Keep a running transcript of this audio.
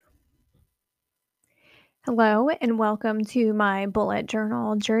Hello and welcome to my bullet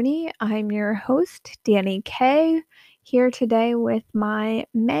journal journey. I'm your host, Danny Kay, here today with my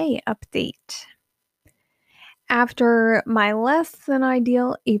May update. After my less than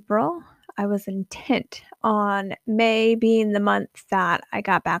ideal April, I was intent on May being the month that I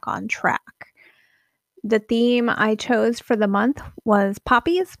got back on track. The theme I chose for the month was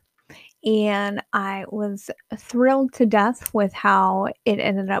poppies, and I was thrilled to death with how it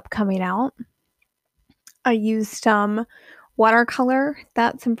ended up coming out. I used some watercolor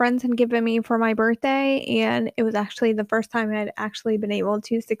that some friends had given me for my birthday, and it was actually the first time I'd actually been able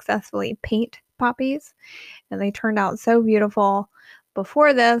to successfully paint poppies, and they turned out so beautiful.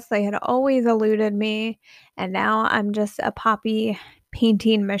 Before this, they had always eluded me, and now I'm just a poppy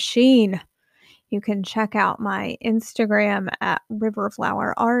painting machine. You can check out my Instagram at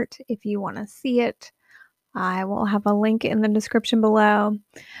Riverflower Art if you want to see it. I will have a link in the description below.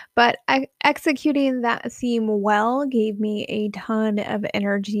 But executing that theme well gave me a ton of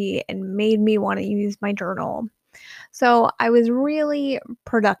energy and made me want to use my journal. So I was really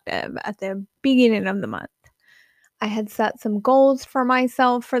productive at the beginning of the month. I had set some goals for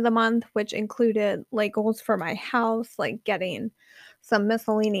myself for the month, which included like goals for my house, like getting some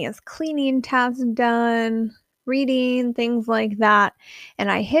miscellaneous cleaning tasks done, reading, things like that.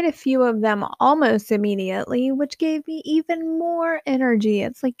 And I hit a few of them almost immediately, which gave me even more energy.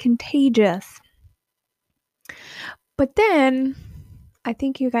 It's like contagious. But then I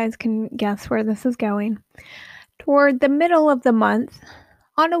think you guys can guess where this is going. Toward the middle of the month,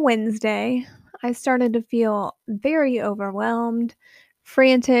 on a Wednesday, I started to feel very overwhelmed,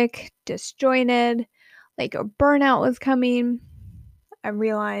 frantic, disjointed, like a burnout was coming. I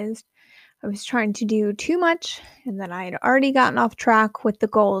realized I was trying to do too much and that I had already gotten off track with the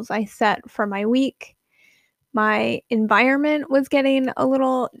goals I set for my week. My environment was getting a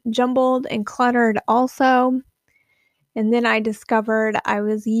little jumbled and cluttered also. And then I discovered I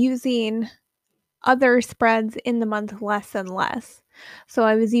was using other spreads in the month less and less. So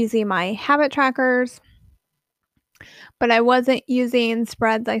I was using my habit trackers, but I wasn't using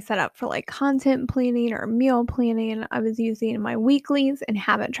spreads I set up for like content planning or meal planning. I was using my weeklies and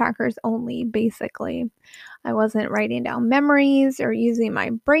habit trackers only, basically. I wasn't writing down memories or using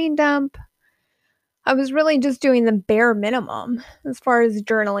my brain dump. I was really just doing the bare minimum as far as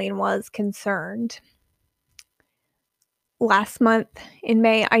journaling was concerned. Last month in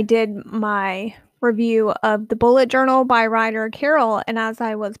May, I did my review of The Bullet Journal by Ryder Carroll, and as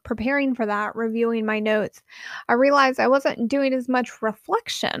I was preparing for that, reviewing my notes, I realized I wasn't doing as much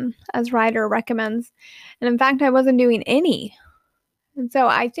reflection as Ryder recommends, and in fact, I wasn't doing any. And so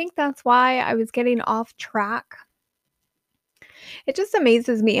I think that's why I was getting off track. It just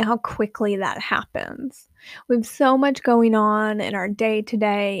amazes me how quickly that happens. We have so much going on in our day to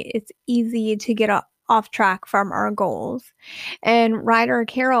day, it's easy to get off track from our goals. And Ryder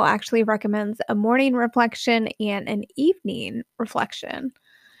Carroll actually recommends a morning reflection and an evening reflection.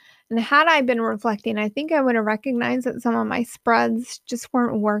 And had I been reflecting, I think I would have recognized that some of my spreads just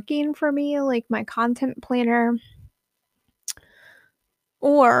weren't working for me, like my content planner.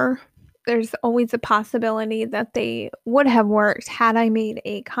 Or there's always a possibility that they would have worked had I made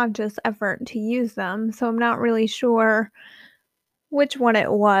a conscious effort to use them. So I'm not really sure which one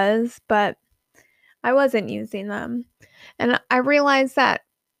it was, but I wasn't using them. And I realized that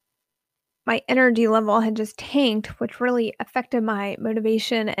my energy level had just tanked, which really affected my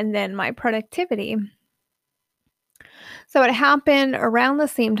motivation and then my productivity. So it happened around the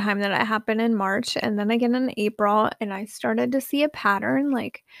same time that it happened in March and then again in April, and I started to see a pattern,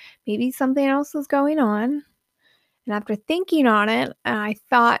 like maybe something else was going on. And after thinking on it, I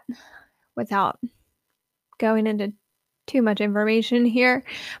thought, without going into too much information here,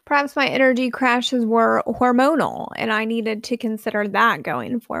 perhaps my energy crashes were hormonal and I needed to consider that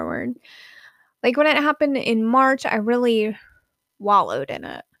going forward. Like when it happened in March, I really wallowed in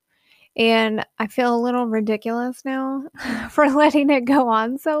it. And I feel a little ridiculous now for letting it go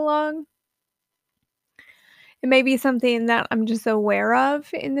on so long. It may be something that I'm just aware of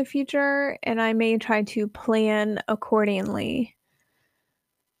in the future, and I may try to plan accordingly.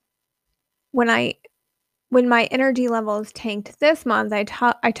 When my energy levels tanked this month, I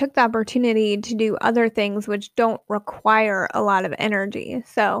took the opportunity to do other things which don't require a lot of energy.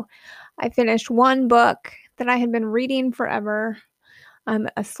 So I finished one book that I had been reading forever. I'm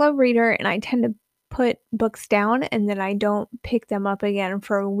a slow reader and I tend to put books down and then I don't pick them up again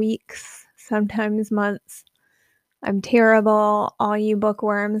for weeks, sometimes months. I'm terrible. All you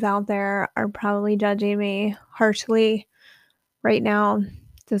bookworms out there are probably judging me harshly right now,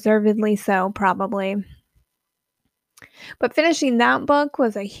 deservedly so, probably. But finishing that book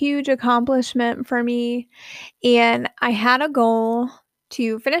was a huge accomplishment for me, and I had a goal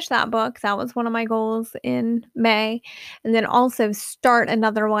to finish that book. That was one of my goals in May, and then also start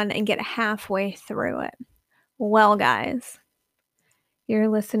another one and get halfway through it. Well, guys, you're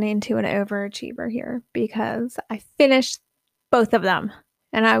listening to an overachiever here because I finished both of them,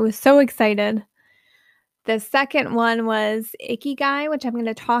 and I was so excited. The second one was Ikigai, which I'm going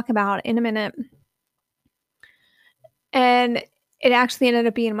to talk about in a minute. And it actually ended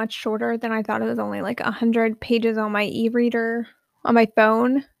up being much shorter than I thought. It was only like 100 pages on my e-reader on my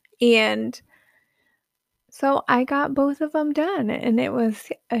phone. And so I got both of them done, and it was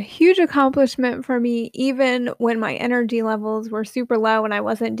a huge accomplishment for me, even when my energy levels were super low and I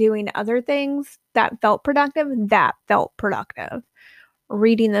wasn't doing other things that felt productive. That felt productive.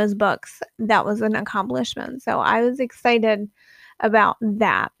 Reading those books, that was an accomplishment. So I was excited about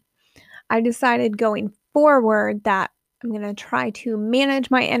that. I decided going forward that I'm going to try to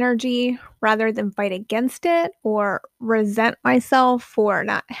manage my energy rather than fight against it or resent myself for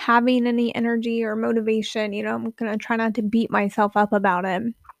not having any energy or motivation. I'm going to try not to beat myself up about it.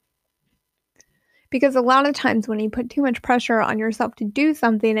 Because a lot of times when you put too much pressure on yourself to do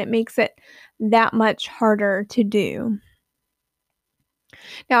something, it makes it that much harder to do.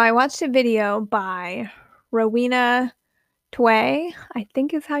 Now, I watched a video by Rowena Tway, I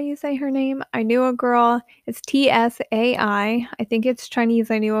think is how you say her name. I knew a girl. It's Tsai. I think it's Chinese.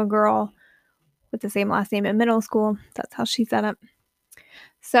 I knew a girl with the same last name in middle school. That's how she said it.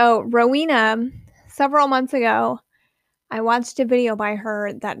 So Rowena, several months ago, I watched a video by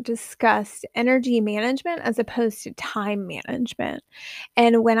her that discussed energy management as opposed to time management.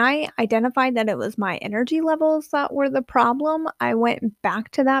 And when I identified that it was my energy levels that were the problem, I went back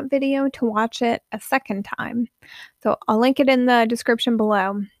to that video to watch it a second time. So I'll link it in the description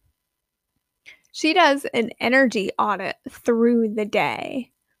below. She does an energy audit through the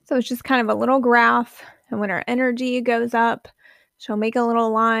day. So it's just kind of a little graph, and when her energy goes up, she'll make a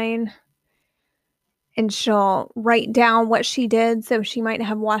little line and she'll write down what she did. So she might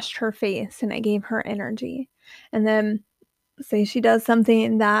have washed her face and it gave her energy. And then say she does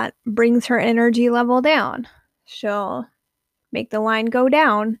something that brings her energy level down, she'll make the line go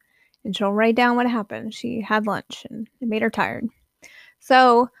down and she'll write down what happened. She had lunch and it made her tired.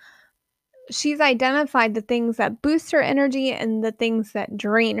 So she's identified the things that boost her energy and the things that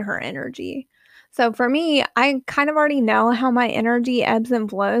drain her energy. So for me, I kind of already know how my energy ebbs and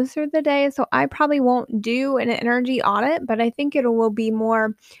flows through the day. So I probably won't do an energy audit, but I think it will be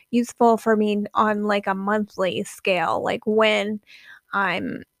more useful for me on like a monthly scale, like when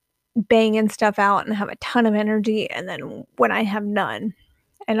I'm banging stuff out and have a ton of energy, and then when I have none.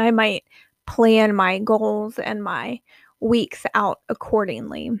 And I might plan my goals and my weeks out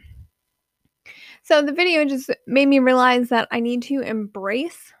accordingly. So the video just made me realize that I need to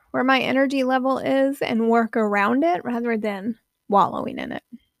embrace where my energy level is and work around it rather than wallowing in it.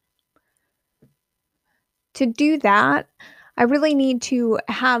 To do that, I really need to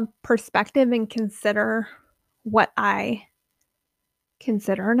have perspective and consider what I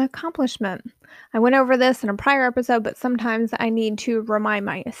consider an accomplishment. I went over this in a prior episode, but sometimes I need to remind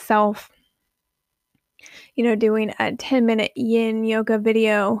myself, doing a 10-minute yin yoga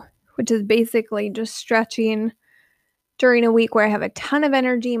video, which is basically just stretching during a week where I have a ton of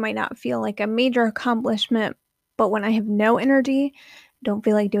energy, might not feel like a major accomplishment, but when I have no energy, don't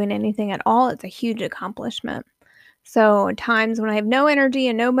feel like doing anything at all, it's a huge accomplishment. So times when I have no energy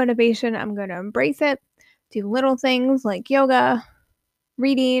and no motivation, I'm going to embrace it, do little things like yoga,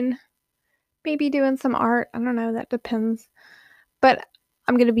 reading, maybe doing some art. I don't know, that depends. But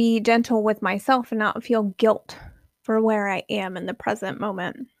I'm going to be gentle with myself and not feel guilt for where I am in the present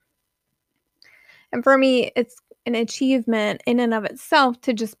moment. And for me, it's an achievement in and of itself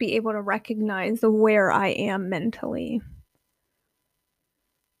to just be able to recognize where I am mentally.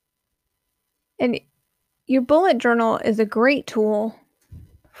 And your bullet journal is a great tool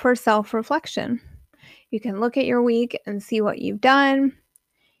for self-reflection. You can look at your week and see what you've done.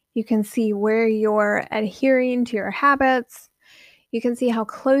 You can see where you're adhering to your habits. You can see how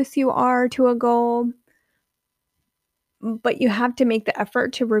close you are to a goal. But you have to make the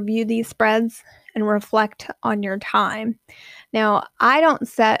effort to review these spreads and reflect on your time. Now, I don't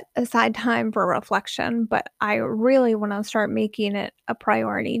set aside time for reflection, but I really want to start making it a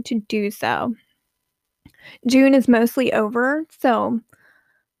priority to do so. June is mostly over, so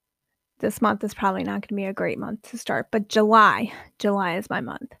this month is probably not going to be a great month to start, but July is my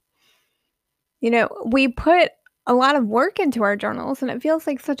month. We put a lot of work into our journals, and it feels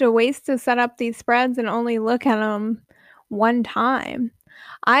like such a waste to set up these spreads and only look at them one time.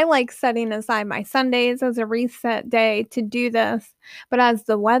 I like setting aside my Sundays as a reset day to do this, but as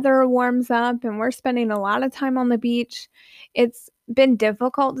the weather warms up and we're spending a lot of time on the beach, it's been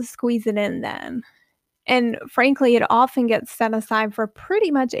difficult to squeeze it in then. And frankly, it often gets set aside for pretty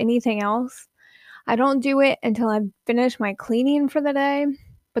much anything else. I don't do it until I've finished my cleaning for the day,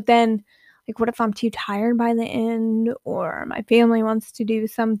 but then, like, what if I'm too tired by the end or my family wants to do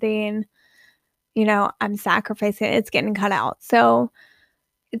something? I'm sacrificing it, it's getting cut out. So,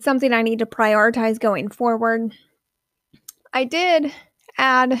 it's something I need to prioritize going forward. I did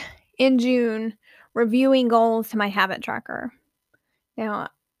add in June reviewing goals to my habit tracker. Now,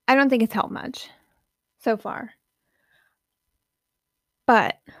 I don't think it's helped much so far,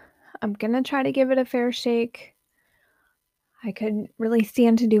 but I'm gonna try to give it a fair shake. I could really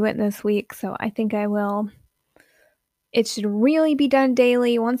stand to do it this week, so I think I will. It should really be done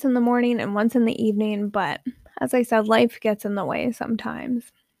daily, once in the morning and once in the evening, but as I said, life gets in the way sometimes.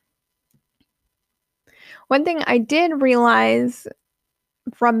 One thing I did realize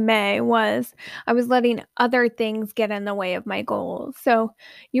from May was I was letting other things get in the way of my goals. So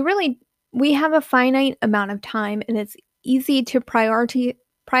you really we have a finite amount of time and it's easy to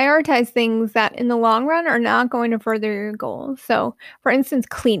prioritize things that in the long run are not going to further your goals. So for instance,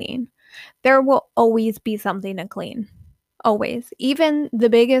 cleaning. There will always be something to clean. Always. Even the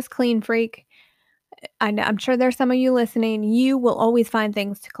biggest clean freak, I'm sure there's some of you listening, you will always find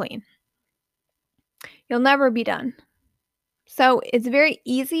things to clean. You'll never be done. So it's very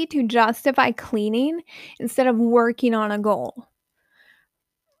easy to justify cleaning instead of working on a goal.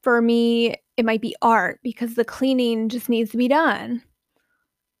 For me, it might be art because the cleaning just needs to be done.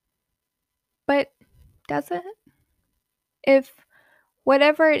 But does it? If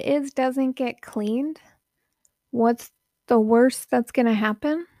whatever it is doesn't get cleaned, what's the worst that's going to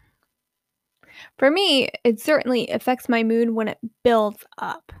happen? For me, it certainly affects my mood when it builds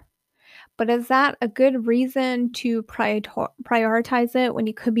up. But is that a good reason to prioritize it when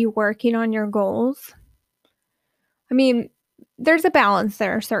you could be working on your goals? I mean, there's a balance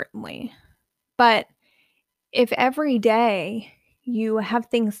there, certainly. But if every day you have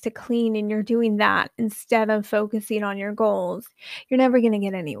things to clean and you're doing that instead of focusing on your goals, you're never going to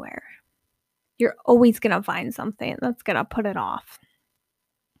get anywhere. You're always going to find something that's going to put it off.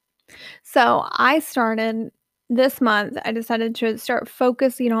 So I started this month, I decided to start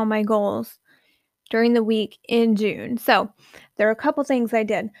focusing on my goals during the week in June. So there are a couple things I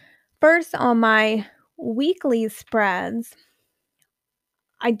did. First, on my weekly spreads,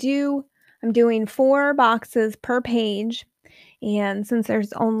 I'm doing 4 boxes per page. And since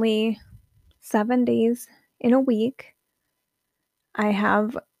there's only 7 days in a week, I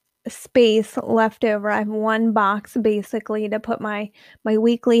have space left over. I have 1 box basically to put my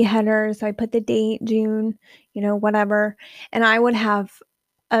weekly headers. So I put the date, June, whatever. And I would have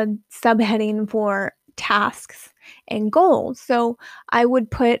a subheading for tasks and goals. So I would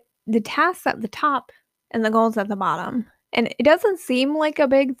put the tasks at the top and the goals at the bottom. And it doesn't seem like a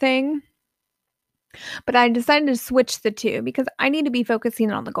big thing, but I decided to switch the 2 because I need to be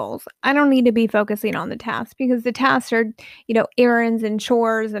focusing on the goals. I don't need to be focusing on the tasks because the tasks are, errands and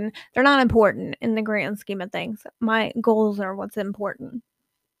chores, and they're not important in the grand scheme of things. My goals are what's important.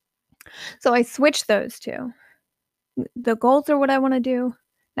 So I switched those 2. The goals are what I wanna do,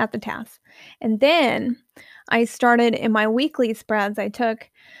 not the tasks. And then I started in my weekly spreads, I took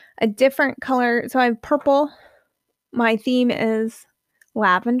a different color. So I have purple. My theme is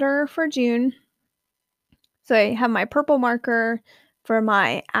lavender for June. So I have my purple marker for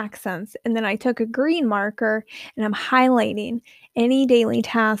my accents, and then I took a green marker and I'm highlighting any daily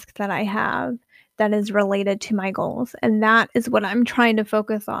task that I have that is related to my goals. And that is what I'm trying to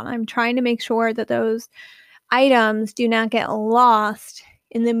focus on. I'm trying to make sure that those items do not get lost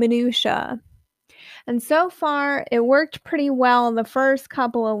in the minutia. And so far, it worked pretty well the first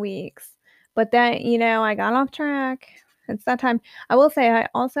couple of weeks. But then, I got off track. It's that time. I will say I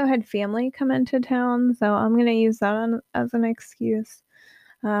also had family come into town, so I'm gonna use that as an excuse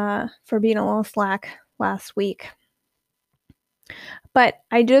for being a little slack last week. But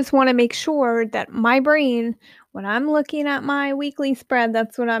I just want to make sure that my brain, when I'm looking at my weekly spread,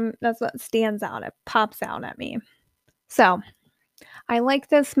 that's what stands out. It pops out at me. So I like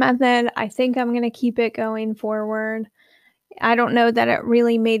this method. I think I'm gonna keep it going forward. I don't know that it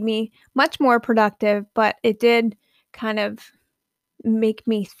really made me much more productive, but it did kind of make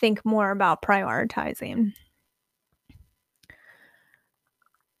me think more about prioritizing.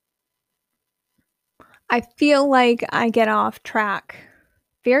 I feel like I get off track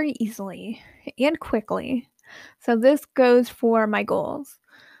very easily and quickly. So this goes for my goals.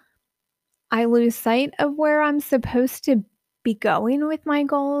 I lose sight of where I'm supposed to be going with my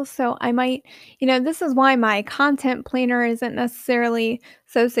goals. So I might, this is why my content planner isn't necessarily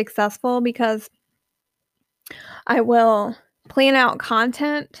so successful because I will plan out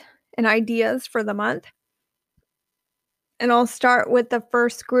content and ideas for the month. And I'll start with the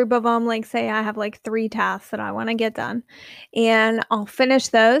first group of them, like, say I have, like, 3 tasks that I wanna get done, and I'll finish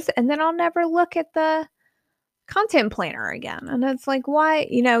those, and then I'll never look at the content planner again, and it's like, why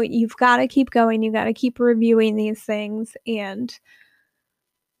you've gotta keep going, you gotta keep reviewing these things and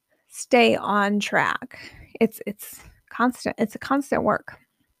stay on track. It's a constant work,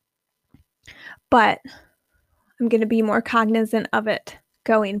 but I'm gonna be more cognizant of it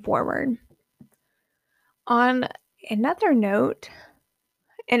going forward. On another note,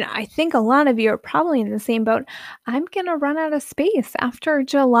 and I think a lot of you are probably in the same boat, I'm gonna run out of space after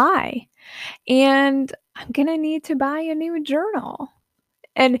July, and I'm gonna need to buy a new journal.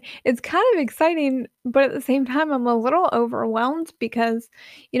 And it's kind of exciting, but at the same time, I'm a little overwhelmed because,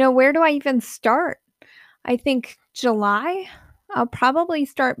 where do I even start? I think July, I'll probably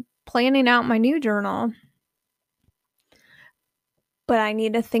start planning out my new journal, but I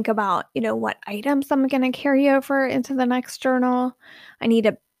need to think about, what items I'm gonna carry over into the next journal. I need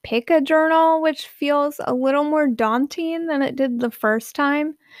to pick a journal, which feels a little more daunting than it did the first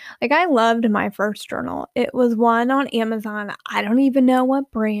time. Like, I loved my first journal. It was one on Amazon. I don't even know what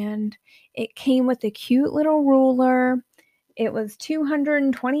brand. It came with a cute little ruler. It was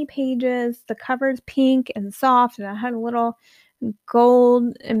 220 pages. The cover's pink and soft, and it had a little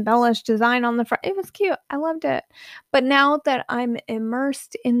gold embellished design on the front. It was cute. I loved it. But now that I'm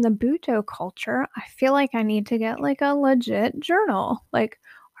immersed in the Buto culture, I feel like I need to get like a legit journal, like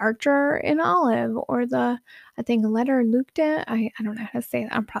Archer and Olive or I think Letter Lukta. I don't know how to say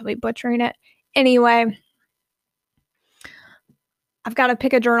that. I'm probably butchering it. Anyway, I've got to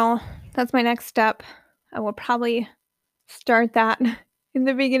pick a journal. That's my next step. I will probably start that in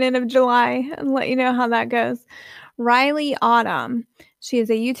the beginning of July and let you know how that goes. Riley Autumn, she is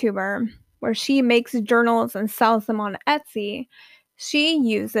a YouTuber where she makes journals and sells them on Etsy. She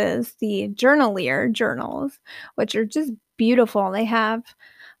uses the Journalier journals, which are just beautiful. They have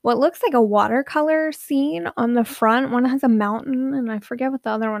what looks like a watercolor scene on the front. One has a mountain, and I forget what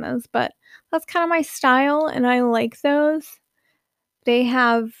the other one is, but that's kind of my style, and I like those. They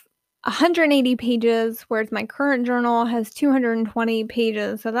have 180 pages, whereas my current journal has 220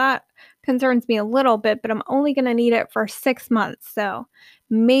 pages, so that concerns me a little bit, but I'm only gonna need it for 6 months, so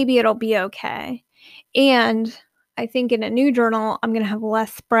maybe it'll be okay. And I think in a new journal, I'm gonna have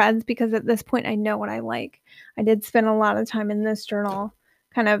less spreads because at this point, I know what I like. I did spend a lot of time in this journal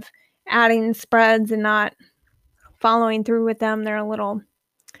kind of adding spreads and not following through with them. They're a little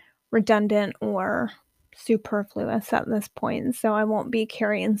redundant or superfluous at this point, so I won't be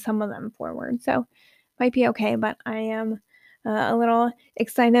carrying some of them forward. So might be okay, but I am a little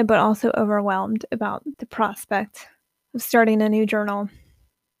excited, but also overwhelmed about the prospect of starting a new journal.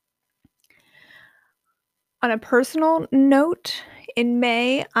 On a personal note, in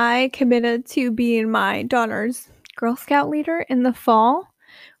May, I committed to being my daughter's Girl Scout leader in the fall,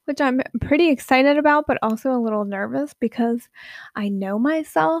 which I'm pretty excited about, but also a little nervous because I know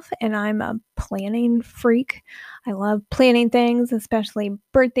myself and I'm a planning freak. I love planning things, especially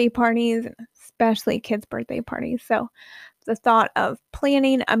birthday parties, and especially kids' birthday parties. So the thought of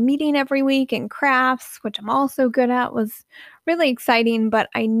planning a meeting every week and crafts, which I'm also good at, was really exciting, but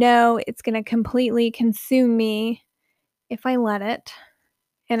I know it's going to completely consume me if I let it.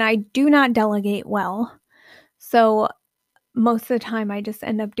 And I do not delegate well. So most of the time I just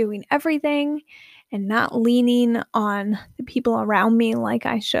end up doing everything and not leaning on the people around me like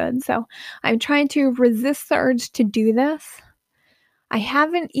I should. So I'm trying to resist the urge to do this. I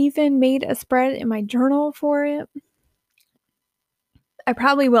haven't even made a spread in my journal for it. I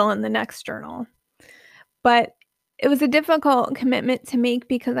probably will in the next journal. But it was a difficult commitment to make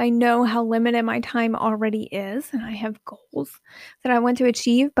because I know how limited my time already is and I have goals that I want to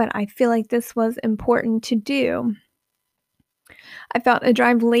achieve, but I feel like this was important to do. I felt a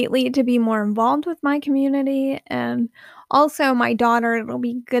drive lately to be more involved with my community and also my daughter. It'll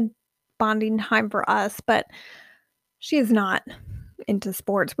be good bonding time for us, but she is not into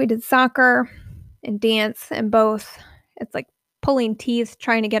sports. We did soccer and dance, and both, it's like pulling teeth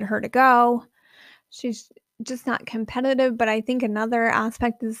trying to get her to go. She's just not competitive, but I think another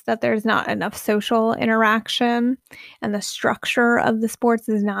aspect is that there's not enough social interaction, and the structure of the sports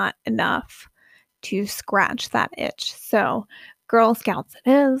is not enough to scratch that itch. So, Girl Scouts it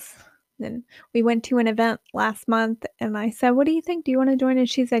is. Then we went to an event last month and I said, "What do you think? Do you want to join?" And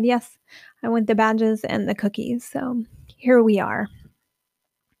she said, "Yes." I want the badges and the cookies. So, here we are.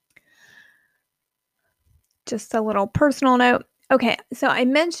 just a little personal note. Okay, so I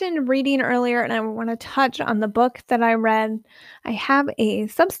mentioned reading earlier, and I want to touch on the book that I read. I have a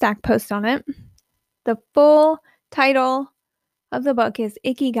Substack post on it. The full title of the book is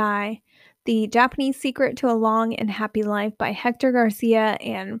Ikigai: The Japanese Secret to a Long and Happy Life by Hector Garcia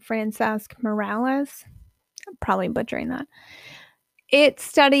and Francesc Morales. I'm probably butchering that. It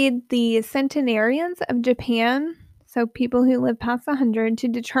studied the centenarians of Japan, so people who live past 100, to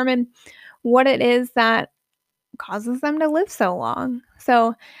determine what it is that causes them to live so long.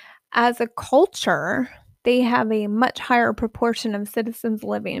 So, as a culture, they have a much higher proportion of citizens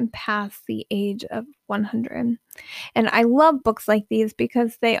living past the age of 100. And I love books like these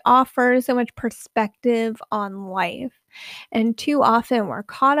because they offer so much perspective on life. And too often we're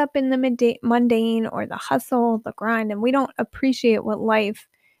caught up in the mundane or the hustle, the grind, and we don't appreciate what life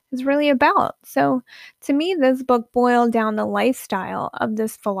is really about. So, to me, this book boiled down the lifestyle of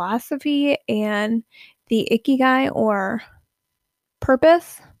this philosophy and the ikigai, or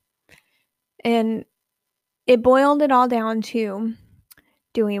purpose. And it boiled it all down to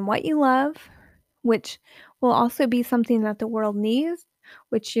doing what you love, which will also be something that the world needs,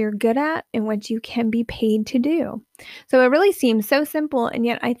 which you're good at, and which you can be paid to do. So it really seems so simple, and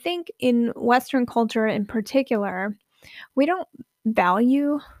yet I think in Western culture in particular, we don't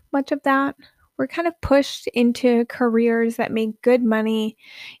value much of that. We're kind of pushed into careers that make good money.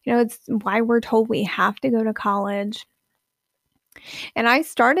 It's why we're told we have to go to college. And I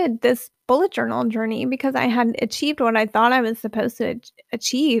started this bullet journal journey because I had achieved what I thought I was supposed to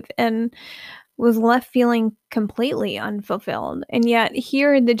achieve, and was left feeling completely unfulfilled. And yet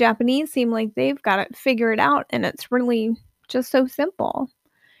here the Japanese seem like they've got it figured out, and it's really just so simple.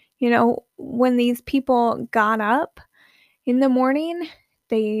 When these people got up in the morning,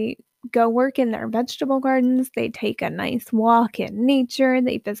 they go work in their vegetable gardens, they take a nice walk in nature,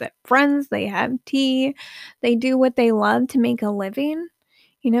 they visit friends, they have tea, they do what they love to make a living.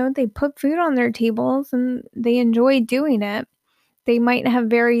 They put food on their tables and they enjoy doing it. They might have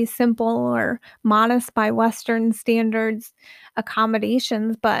very simple or modest by Western standards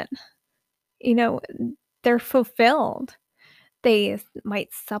accommodations, but, you know, they're fulfilled. They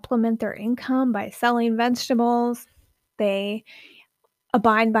might supplement their income by selling vegetables. They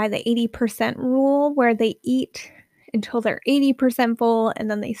abide by the 80% rule, where they eat until they're 80% full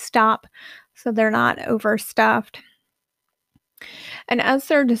and then they stop so they're not overstuffed. And as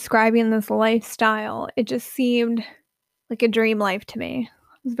they're describing this lifestyle, it just seemed like a dream life to me.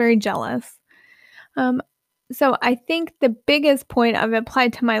 I was very jealous. Um, so I think the biggest point I've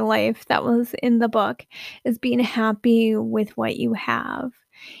applied to my life that was in the book is being happy with what you have.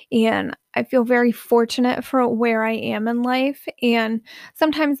 And I feel very fortunate for where I am in life. And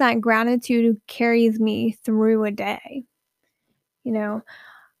sometimes that gratitude carries me through a day. You know,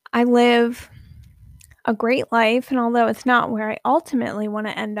 I live a great life. And although it's not where I ultimately want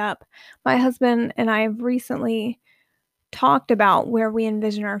to end up, my husband and I have recently talked about where we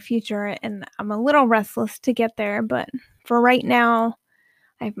envision our future, and I'm a little restless to get there, but for right now,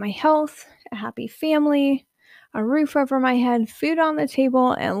 I have my health, a happy family, a roof over my head, food on the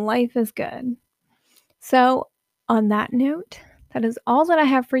table, and life is good. So, on that note, that is all that I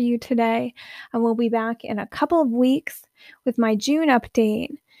have for you today. I will be back in a couple of weeks with my June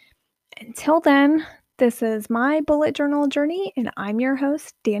update. Until then, this is my bullet journal journey, and I'm your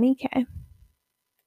host, Danny K.